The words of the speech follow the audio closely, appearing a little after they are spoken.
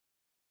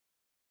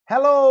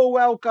Hello,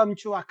 welcome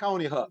to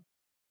Accounting Hub.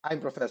 I'm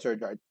Professor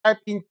George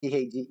Carpin,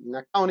 PhD in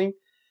Accounting,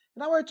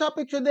 and our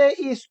topic today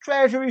is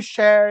Treasury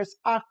shares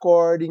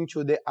according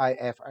to the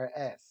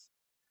IFRS.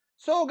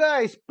 So,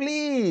 guys,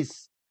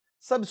 please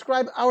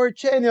subscribe our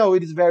channel.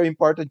 It is very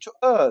important to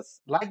us.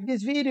 Like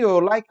this video,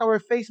 like our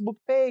Facebook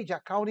page,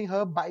 Accounting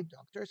Hub by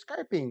Dr.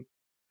 Scarpin.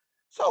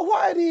 So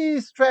what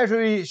is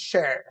treasury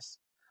shares?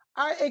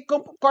 Are a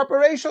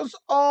corporation's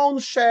own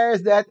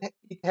shares that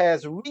it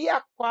has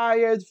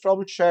reacquired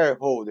from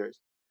shareholders,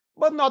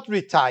 but not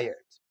retired.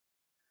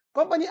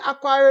 Company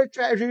acquire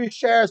treasury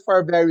shares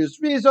for various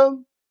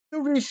reasons: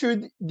 to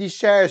reissue the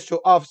shares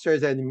to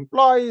officers and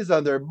employees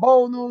under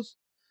bonus,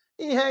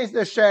 enhance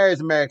the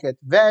shares market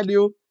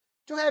value,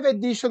 to have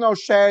additional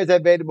shares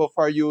available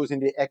for use in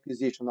the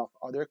acquisition of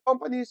other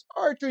companies,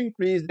 or to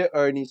increase the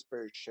earnings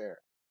per share.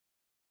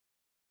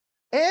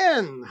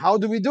 And how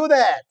do we do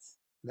that?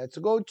 Let's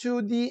go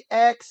to the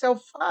Excel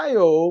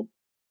file.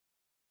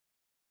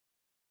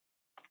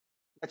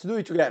 Let's do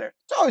it together.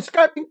 So,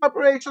 Skype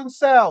Corporation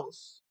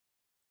sells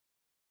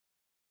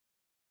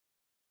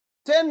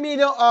 10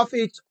 million of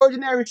its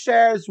ordinary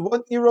shares,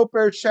 €1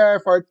 per share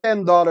for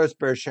 $10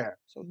 per share.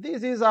 So,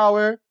 this is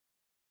our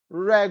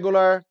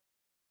regular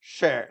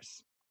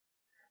shares.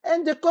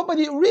 And the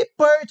company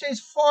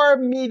repurchased 4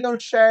 million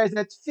shares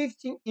at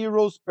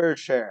 €15 per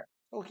share.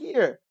 So,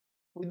 here,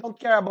 we don't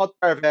care about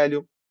par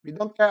value. We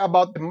don't care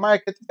about the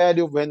market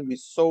value when we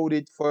sold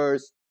it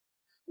first.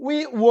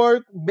 We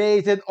work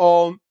based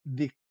on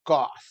the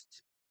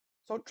cost.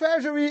 So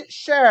treasury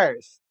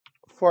shares,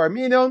 4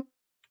 million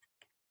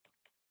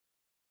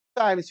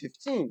times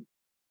 15,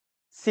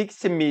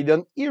 60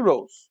 million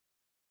euros.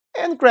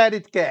 And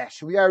credit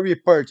cash, we are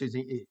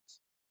repurchasing it.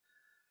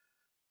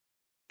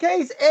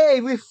 Case A,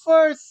 we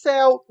first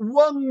sell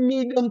 1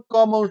 million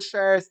common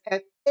shares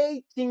at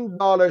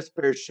 $18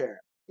 per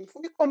share. If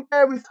we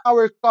compare with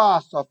our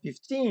cost of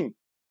 15,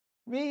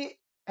 we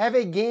have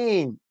a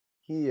gain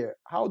here.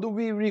 How do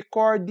we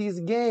record this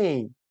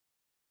gain?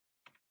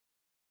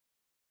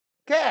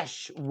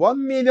 Cash,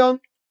 1 million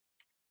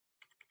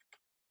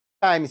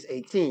times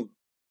 18.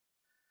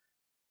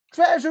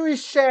 Treasury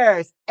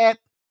shares at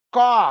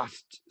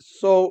cost.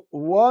 So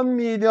 1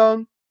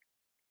 million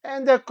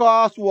and the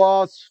cost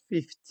was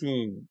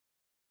 15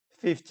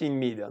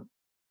 million.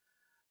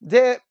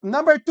 The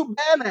number two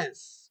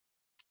balance,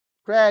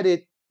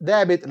 credit,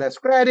 debit less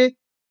credit,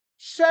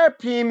 share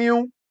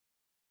premium,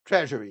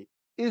 treasury.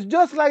 Is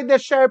just like the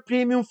share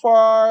premium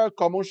for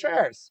common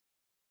shares.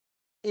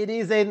 It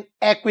is an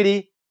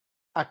equity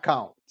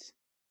account.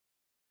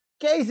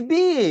 Case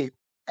B,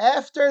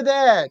 after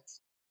that,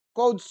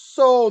 Code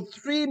sold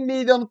 3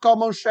 million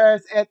common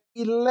shares at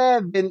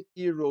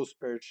 €11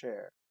 per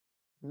share.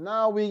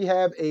 Now we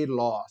have a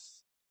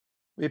loss.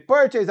 We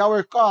purchased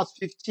our cost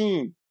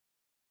 15.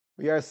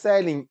 We are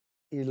selling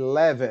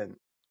 11.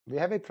 We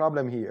have a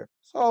problem here.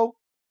 So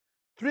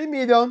 3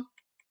 million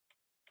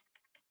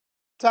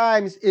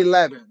times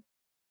 11,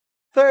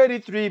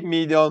 33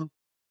 million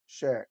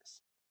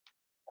shares.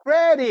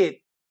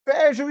 Credit,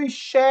 treasury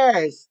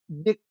shares,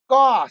 the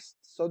cost.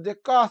 So the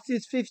cost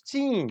is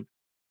 15.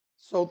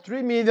 So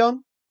 3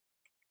 million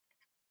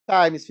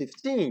times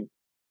 15,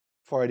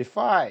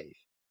 45.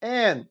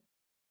 And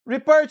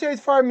repurchase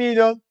 4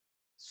 million,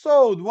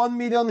 sold 1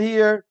 million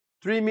here,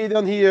 3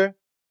 million here.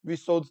 We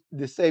sold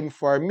the same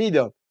 4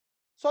 million.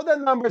 So the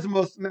numbers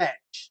must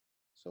match.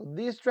 So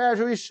these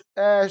treasury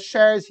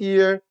shares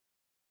here,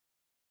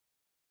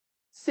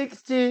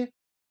 60,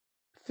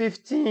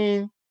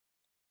 15,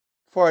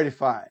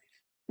 45.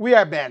 We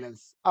are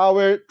balanced.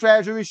 Our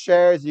treasury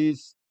shares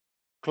is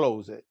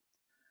closed.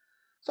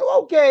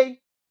 So,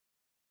 okay,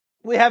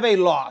 we have a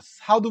loss.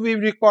 How do we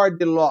record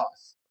the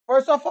loss?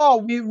 First of all,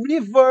 we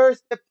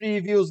reverse the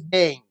previous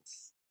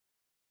gains.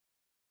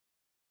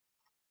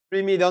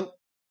 3 million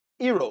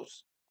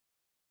euros.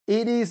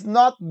 It is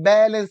not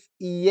balanced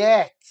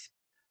yet.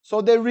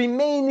 So the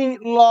remaining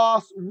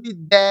loss we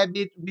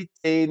debit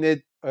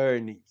retained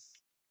earnings.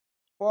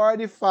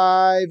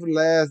 45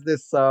 less the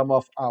sum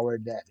of our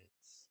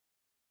debits.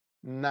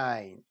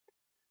 9.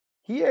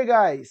 Here,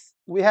 guys,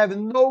 we have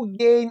no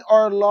gain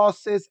or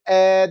losses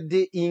at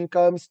the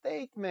income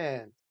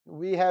statement.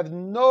 We have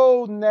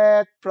no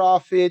net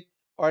profit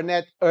or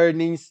net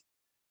earnings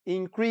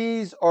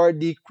increase or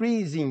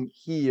decreasing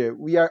here.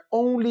 We are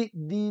only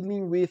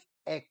dealing with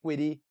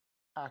equity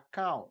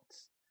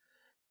accounts.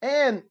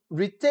 And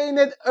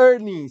retained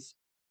earnings,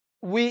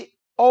 we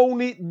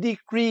only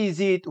decrease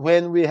it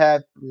when we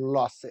have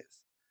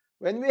losses.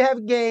 When we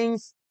have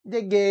gains,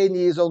 the gain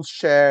is on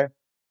share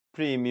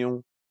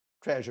premium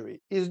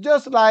treasury. It's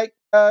just like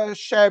a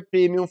share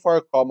premium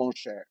for common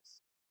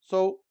shares.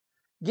 So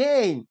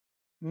gain,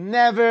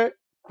 never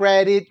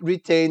credit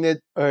retained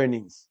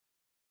earnings.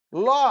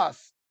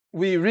 Loss,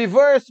 we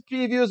reverse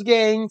previous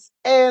gains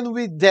and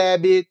we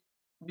debit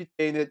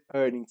retained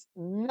earnings.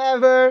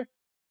 Never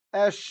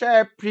a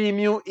share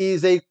premium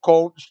is a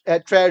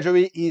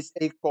treasury is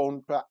a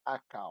contra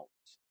account.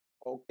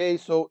 Okay,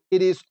 so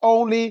it is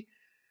only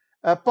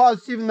a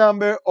positive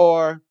number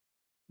or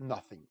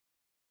nothing.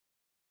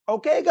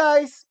 Okay,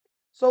 guys.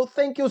 So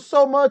thank you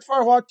so much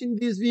for watching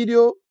this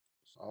video.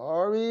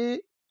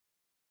 Sorry.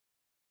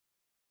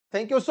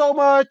 Thank you so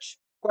much.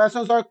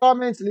 Questions or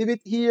comments, leave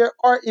it here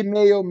or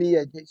email me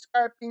at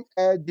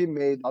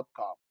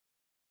jscarping@gmail.com.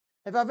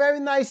 Have a very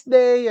nice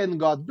day and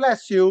God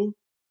bless you.